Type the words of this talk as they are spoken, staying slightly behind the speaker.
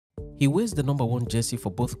He wears the number 1 jersey for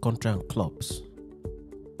both country and clubs.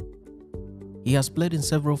 He has played in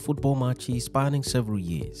several football matches spanning several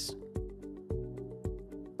years.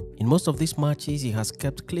 In most of these matches, he has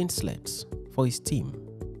kept clean slates for his team.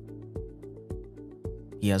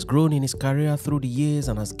 He has grown in his career through the years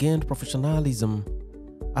and has gained professionalism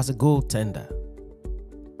as a goaltender.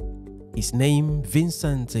 His name,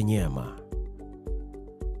 Vincent Enyeama.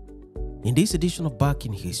 In this edition of Back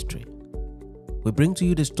in History, we bring to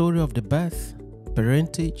you the story of the birth,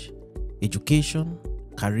 parentage, education,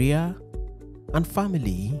 career, and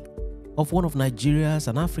family of one of Nigeria's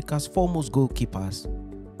and Africa's foremost goalkeepers,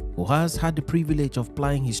 who has had the privilege of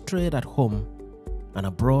plying his trade at home and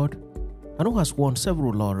abroad, and who has won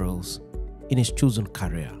several laurels in his chosen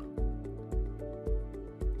career.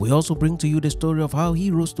 We also bring to you the story of how he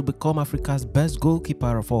rose to become Africa's best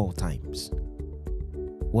goalkeeper of all times.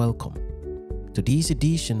 Welcome to this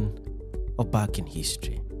edition of Back in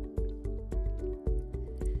History.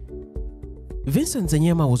 Vincent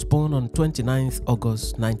Enyeama was born on 29th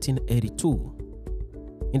August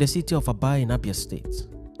 1982 in the city of Aba in Abia State,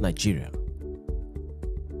 Nigeria.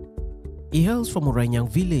 He hails from Uranyang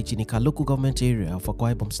village in Ika local government area of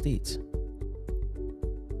Akwa Ibom State.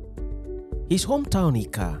 His hometown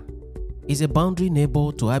Ika is a boundary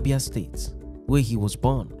neighbor to Abia State, where he was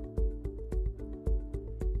born.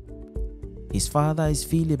 His father is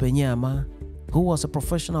Philip Enyeama, who was a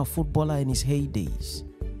professional footballer in his heydays.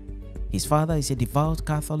 His father is a devout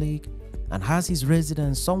Catholic and has his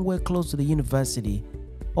residence somewhere close to the University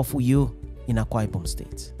of Uyo in Akwa Ibom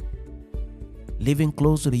State. Living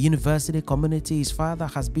close to the university community, his father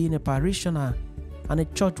has been a parishioner and a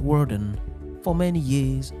church warden for many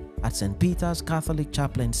years at St. Peter's Catholic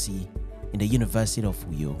Chaplaincy in the University of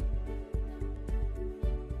Uyo.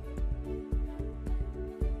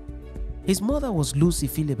 His mother was Lucy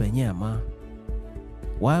Philip Enyeama.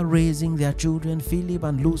 While raising their children, Philip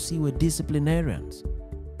and Lucy were disciplinarians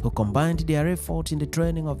who combined their efforts in the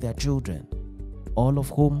training of their children, all of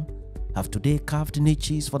whom have today carved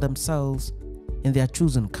niches for themselves in their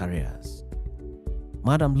chosen careers.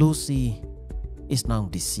 Madam Lucy is now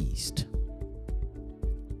deceased.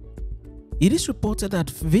 It is reported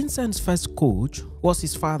that Vincent's first coach was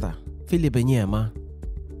his father, Philip Enyeama.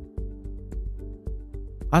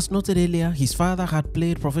 As noted earlier, his father had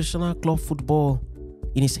played professional club football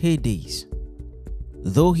in his heydays,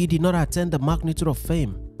 though he did not attain the magnitude of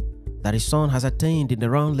fame that his son has attained in the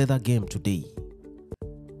round leather game today.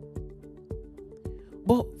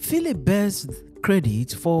 But Philip bears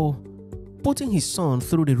credit for putting his son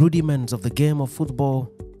through the rudiments of the game of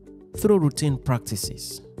football through routine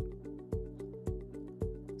practices.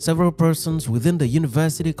 Several persons within the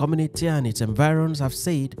university community and its environs have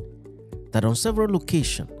said that on several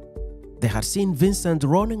occasions they had seen Vincent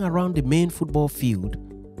running around the main football field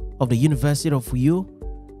of the University of Uyo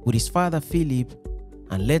with his father Philip,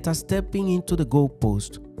 and later stepping into the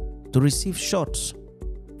goalpost to receive shots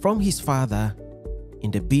from his father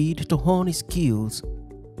in the bid to hone his skills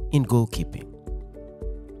in goalkeeping.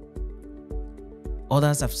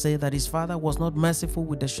 Others have said that his father was not merciful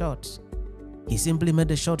with the shots. He simply made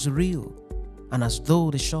the shots real, and as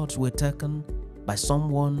though the shots were taken by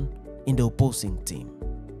someone in the opposing team.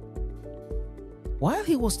 While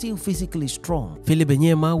he was still physically strong, Philip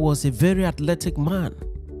Enyeama was a very athletic man,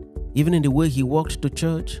 even in the way he walked to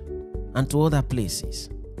church and to other places.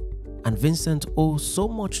 And Vincent owes so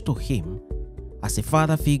much to him as a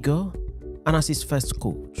father figure and as his first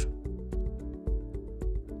coach.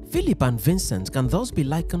 Philip and Vincent can thus be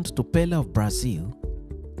likened to Pele of Brazil,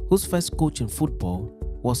 whose first coach in football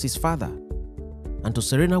was his father, and to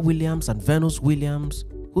Serena Williams and Venus Williams,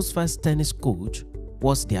 whose first tennis coach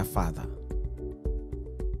was their father.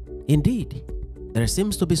 Indeed, there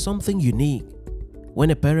seems to be something unique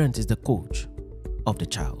when a parent is the coach of the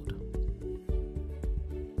child.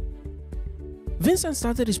 Vincent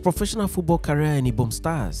started his professional football career in Ibom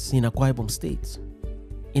Stars in Akwa Ibom State,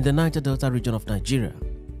 in the Niger Delta region of Nigeria,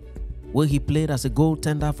 where he played as a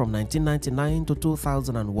goaltender from 1999 to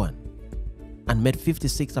 2001 and made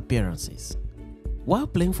 56 appearances. While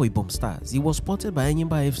playing for Ibom Stars, he was spotted by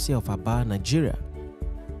Enyimba FC of Aba, Nigeria,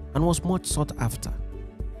 and was much sought after.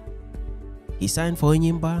 He signed for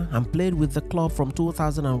Enyimba and played with the club from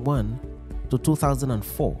 2001 to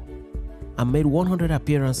 2004 and made 100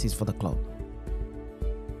 appearances for the club.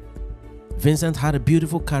 Vincent had a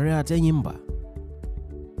beautiful career at Enyimba.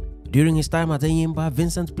 During his time at Enyimba,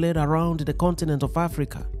 Vincent played around the continent of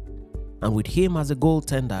Africa, and with him as a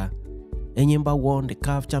goaltender, Enyimba won the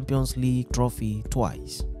CAF Champions League trophy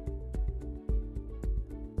twice.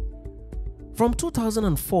 From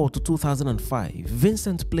 2004 to 2005,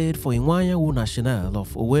 Vincent played for Enyeama National of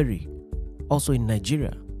Owerri, also in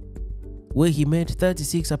Nigeria, where he made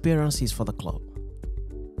 36 appearances for the club.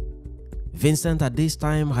 Vincent at this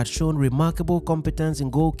time had shown remarkable competence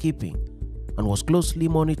in goalkeeping and was closely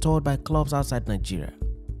monitored by clubs outside Nigeria.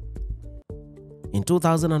 In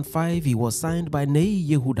 2005, he was signed by Nei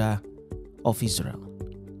Yehuda of Israel.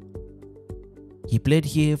 He played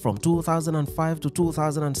here from 2005 to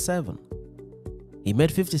 2007. He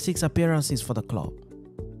made 56 appearances for the club.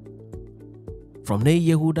 From Nei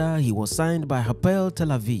Yehuda, he was signed by Hapoel Tel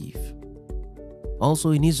Aviv,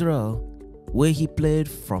 also in Israel, where he played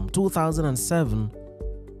from 2007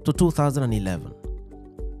 to 2011.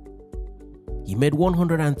 He made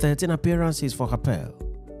 113 appearances for Hapoel.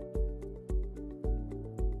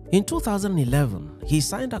 In 2011, he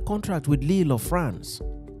signed a contract with Lille of France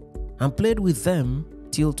and played with them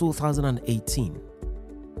till 2018.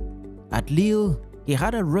 At Lille, he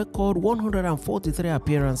had a record 143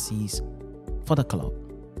 appearances for the club.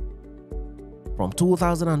 From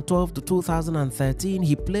 2012 to 2013,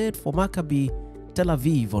 he played for Maccabi Tel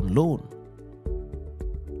Aviv on loan.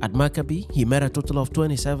 At Maccabi, he made a total of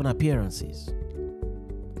 27 appearances.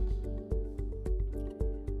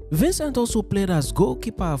 Vincent also played as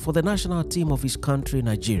goalkeeper for the national team of his country,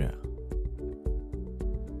 Nigeria.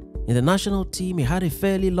 In the national team, he had a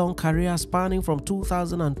fairly long career spanning from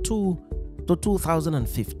 2002 to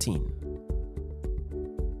 2015.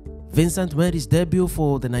 Vincent made his debut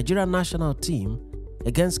for the Nigerian national team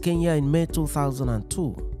against Kenya in May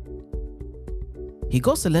 2002. He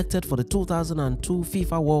got selected for the 2002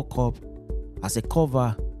 FIFA World Cup as a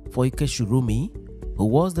cover for Ike Shurumi, who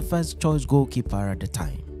was the first choice goalkeeper at the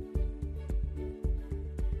time.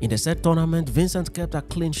 In the said tournament, Vincent kept a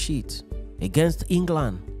clean sheet against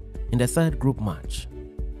England in the third group match.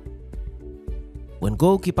 When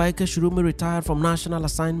goalkeeper Ike Shurumi retired from national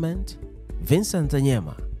assignment, Vincent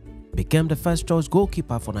Enyeama became the first choice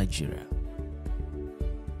goalkeeper for Nigeria.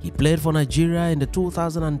 He played for Nigeria in the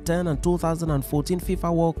 2010 and 2014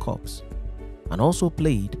 FIFA World Cups and also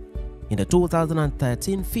played in the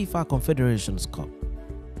 2013 FIFA Confederations Cup.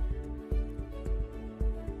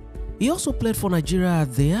 He also played for Nigeria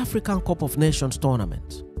at the African Cup of Nations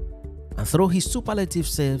tournament, and through his superlative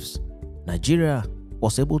saves, Nigeria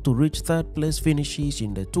was able to reach third place finishes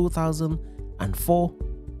in the 2004,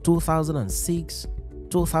 2006,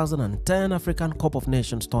 2010 African Cup of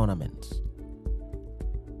Nations tournaments.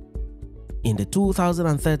 In the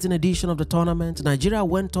 2013 edition of the tournament, Nigeria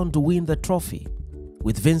went on to win the trophy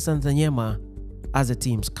with Vincent Enyeama as the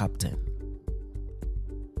team's captain.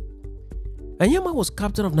 Enyeama was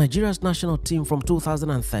captain of Nigeria's national team from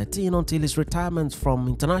 2013 until his retirement from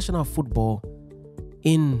international football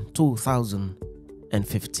in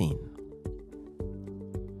 2015.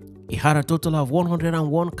 He had a total of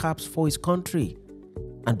 101 caps for his country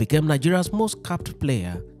and became Nigeria's most capped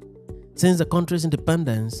player since the country's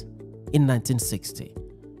independence in 1960.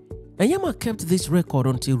 Enyeama kept this record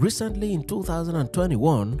until recently in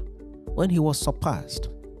 2021 when he was surpassed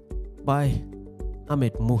by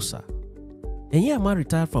Ahmed Musa. Enyeama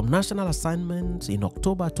retired from national assignment in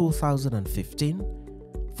October 2015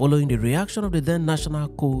 following the reaction of the then national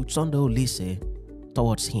coach Sunday Olise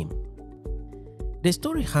towards him. The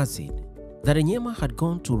story has it that Enyeama had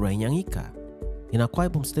gone to Rainyangika in Akwa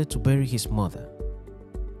Ibom State to bury his mother.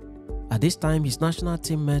 At this time, his national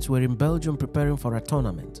teammates were in Belgium preparing for a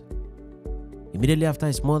tournament. Immediately after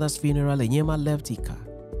his mother's funeral, Enyeama left Ika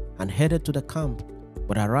and headed to the camp,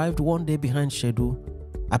 but arrived one day behind schedule,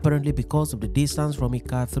 apparently because of the distance from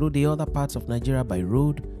Ika through the other parts of Nigeria by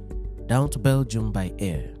road down to Belgium by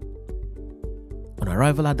air. On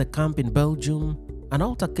arrival at the camp in Belgium, an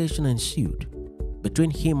altercation ensued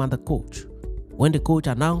between him and the coach when the coach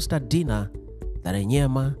announced at dinner that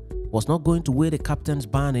Enyeama was not going to wear the captain's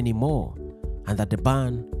band anymore and that the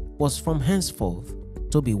band was from henceforth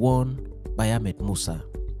to be worn by Ahmed Musa.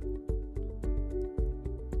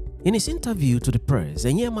 In his interview to the press,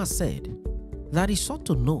 Enyeama said that he sought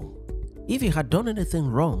to know if he had done anything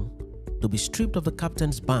wrong to be stripped of the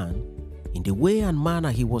captain's band in the way and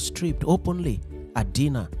manner he was stripped openly at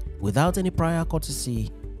dinner without any prior courtesy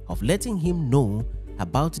of letting him know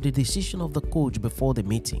about the decision of the coach before the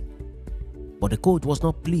meeting. But the coach was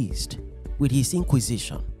not pleased with his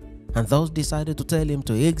inquisition and thus decided to tell him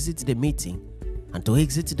to exit the meeting and to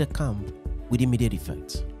exit the camp with immediate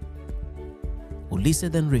effect.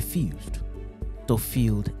 Olise then refused to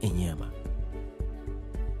field Enyeama.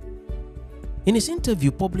 In his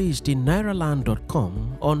interview published in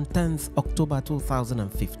nairaland.com on 10th October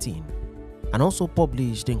 2015 and also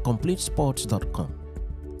published in completesports.com,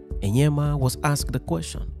 Enyeama was asked the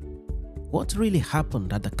question, what really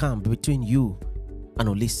happened at the camp between you and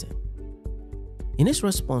Olise. In his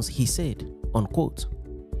response, he said, unquote,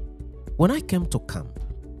 "When I came to camp,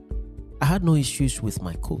 I had no issues with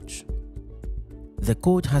my coach. The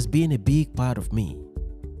coach has been a big part of me.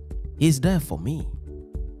 He's there for me.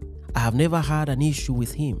 I have never had an issue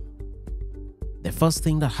with him. The first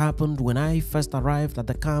thing that happened when I first arrived at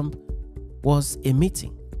the camp was a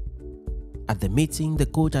meeting. At the meeting, the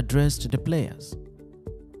coach addressed the players.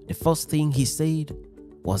 The first thing he said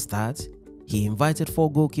was that he invited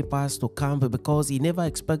 4 goalkeepers to camp because he never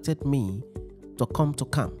expected me to come to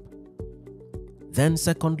camp. Then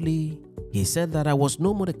secondly, he said that I was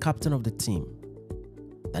no more the captain of the team,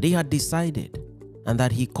 that he had decided and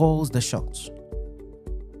that he calls the shots.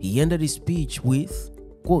 He ended his speech with,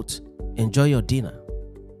 quote, 'Enjoy your dinner.'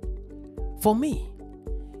 For me,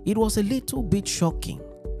 it was a little bit shocking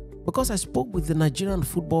because I spoke with the Nigerian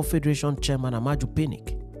Football Federation chairman Amaju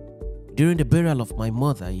Pinnick during the burial of my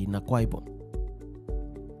mother in Akwa Ibom.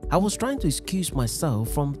 I was trying to excuse myself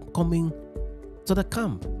from coming to the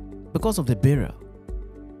camp because of the burial.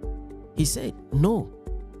 He said, 'No,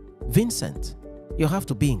 Vincent, you have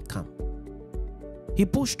to be in camp.' He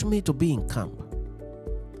pushed me to be in camp.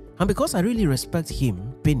 And because I really respect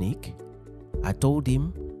him, Pinnick, I told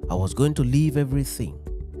him I was going to leave everything,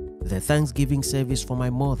 the Thanksgiving service for my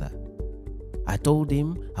mother. I told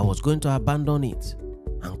him I was going to abandon it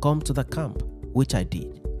and come to the camp, which I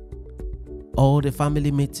did. All the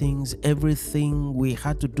family meetings, everything we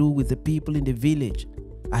had to do with the people in the village,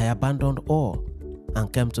 I abandoned all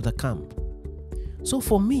and came to the camp. So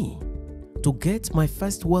for me, to get my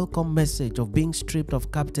first welcome message of being stripped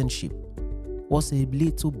of captainship was a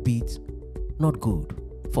little bit not good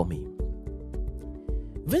for me."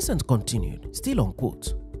 Vincent continued, still on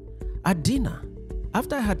quote, "At dinner,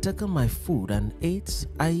 after I had taken my food and ate,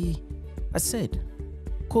 I said,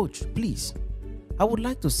 'Coach, please, I would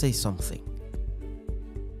like to say something.'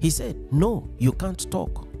 He said, 'No, you can't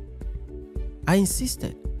talk.' I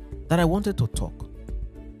insisted that I wanted to talk.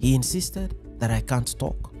 He insisted that I can't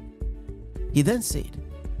talk. He then said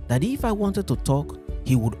that if I wanted to talk,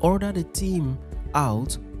 he would order the team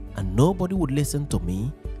out and nobody would listen to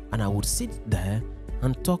me and I would sit there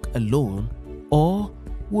and talk alone or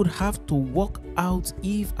would have to walk out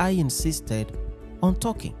if I insisted on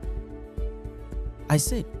talking. I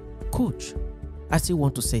said, 'Coach, I still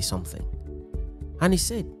want to say something.' And he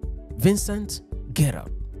said, 'Vincent, get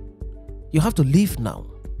out. You have to leave now.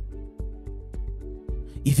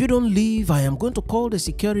 If you don't leave, I am going to call the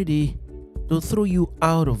security to throw you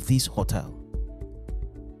out of this hotel.'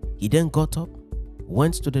 He then got up,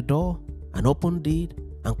 went to the door and opened it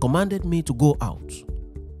and commanded me to go out.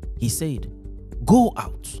 He said, 'Go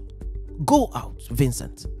out. Go out,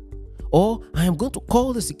 Vincent, or I am going to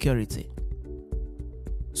call the security.'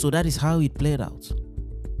 So that is how it played out.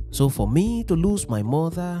 So for me to lose my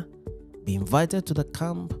mother, be invited to the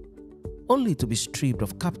camp, only to be stripped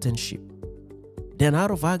of captainship, then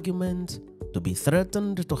out of argument, to be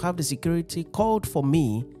threatened to have the security called for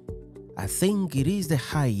me, I think it is the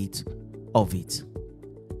height of it.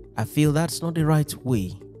 I feel that's not the right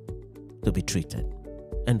way to be treated."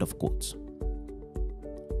 End of quote.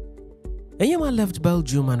 Enyeama left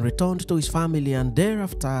Belgium and returned to his family and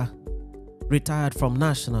thereafter retired from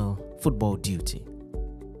national football duty.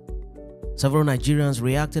 Several Nigerians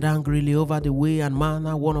reacted angrily over the way and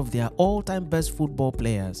manner one of their all-time best football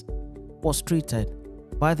players was treated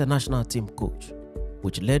by the national team coach,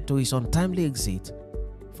 which led to his untimely exit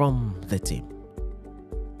from the team.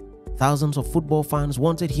 Thousands of football fans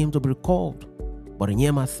wanted him to be recalled, but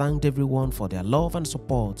Enyeama thanked everyone for their love and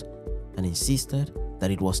support and insisted that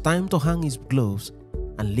it was time to hang his gloves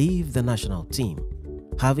and leave the national team,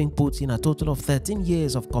 having put in a total of 13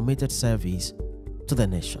 years of committed service to the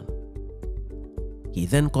nation. He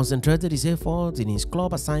then concentrated his efforts in his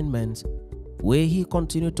club assignments, where he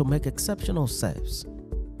continued to make exceptional saves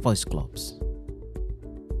for his clubs.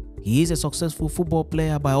 He is a successful football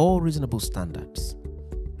player by all reasonable standards.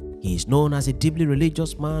 He is known as a deeply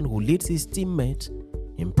religious man who leads his teammates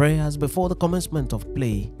in prayers before the commencement of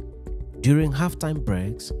play, during halftime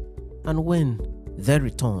breaks, and when they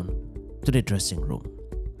return to the dressing room.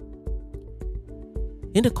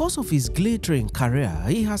 In the course of his glittering career,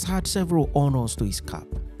 he has had several honors to his cap.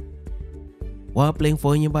 While playing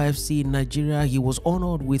for Enyimba FC in Nigeria, he was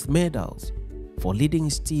honored with medals for leading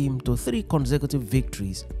his team to 3 consecutive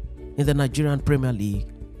victories in the Nigerian Premier League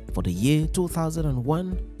for the year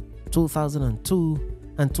 2001, 2002,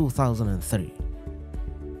 and 2003.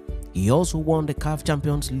 He also won the CAF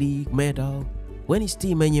Champions League medal when his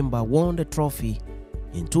team Enyimba won the trophy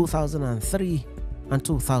in 2003 and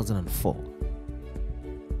 2004.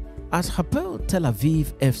 At Hapoel Tel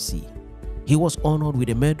Aviv FC, he was honored with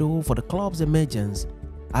a medal for the club's emergence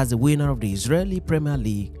as the winner of the Israeli Premier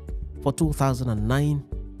League for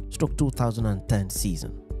 2009-2010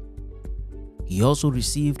 season. He also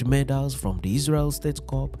received medals from the Israel State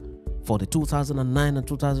Cup for the 2009 and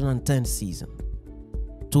 2010 season,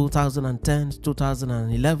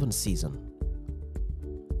 2010-2011 season.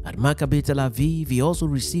 At Maccabi Tel Aviv, he also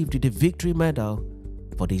received the victory medal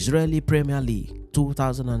for the Israeli Premier League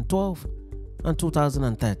 2012 and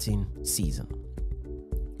 2013 season.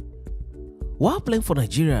 While playing for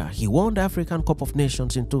Nigeria, he won the African Cup of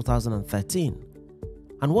Nations in 2013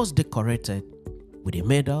 and was decorated with a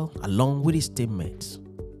medal along with his teammates.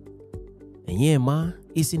 Enyeama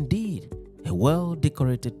is indeed a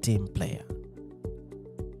well-decorated team player.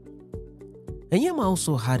 Enyeama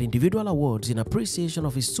also had individual awards in appreciation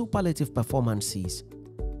of his superlative performances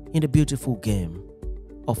in the beautiful game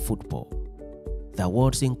of football. The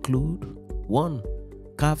awards include 1.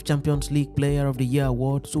 CAF Champions League Player of the Year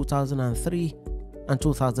Award 2003 and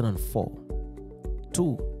 2004.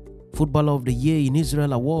 2. Footballer of the Year in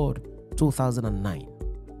Israel Award 2009.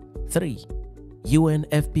 3.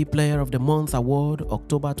 UNFP Player of the Month Award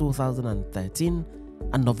October 2013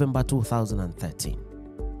 and November 2013.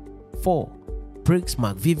 4. Prix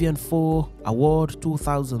Mark Vivian Foe Award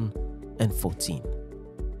 2014.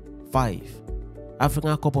 5.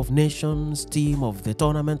 African Cup of Nations Team of the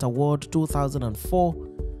Tournament Award 2004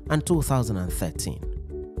 and 2013.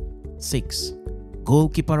 6.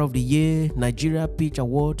 Goalkeeper of the Year Nigeria Pitch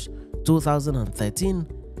Awards 2013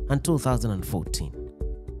 and 2014.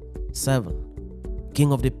 7.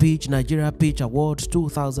 King of the Pitch Nigeria Pitch Awards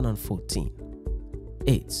 2014.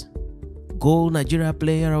 8. Goal Nigeria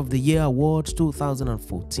Player of the Year Awards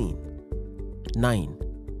 2014. 9.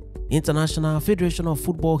 International Federation of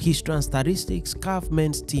Football History and Statistics CAF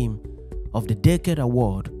Men's Team of the Decade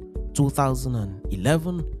Award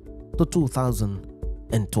 2011 to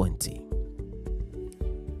 2020.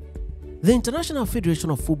 The International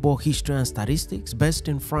Federation of Football History and Statistics, based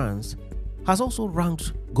in France, has also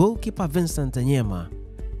ranked goalkeeper Vincent Enyeama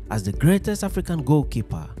as the greatest African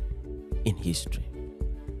goalkeeper in history.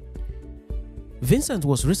 Vincent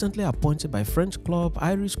was recently appointed by French club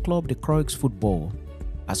Irish club the Croix Football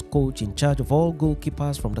as coach in charge of all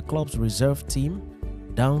goalkeepers from the club's reserve team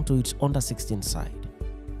down to its under-16 side.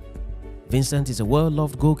 Vincent is a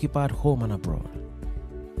well-loved goalkeeper at home and abroad.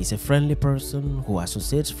 He's a friendly person who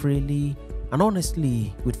associates freely and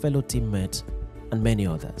honestly with fellow teammates and many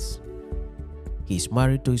others. He is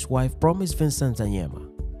married to his wife Promise Vincent Enyeama,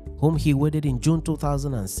 whom he wedded in June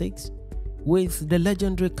 2006, with the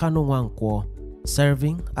legendary Kanu Nwankwo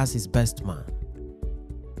serving as his best man.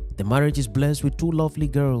 The marriage is blessed with 2 lovely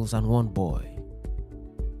girls and 1 boy.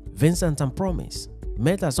 Vincent and Promise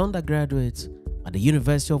met as undergraduates at the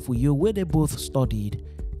University of Uyo, where they both studied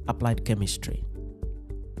applied chemistry.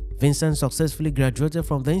 Vincent successfully graduated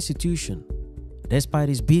from the institution despite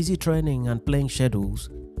his busy training and playing schedules,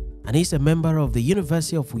 and is a member of the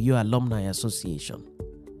University of Uyo Alumni Association.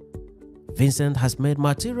 Vincent has made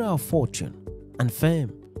material fortune and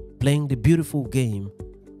fame playing the beautiful game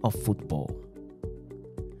of football.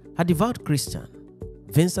 A devout Christian,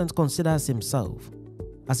 Vincent considers himself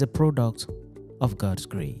as a product of God's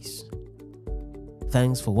grace.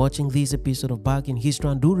 Thanks for watching this episode of Back in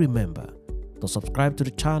History, and do remember to subscribe to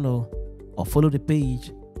the channel or follow the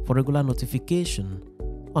page for regular notification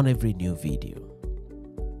on every new video.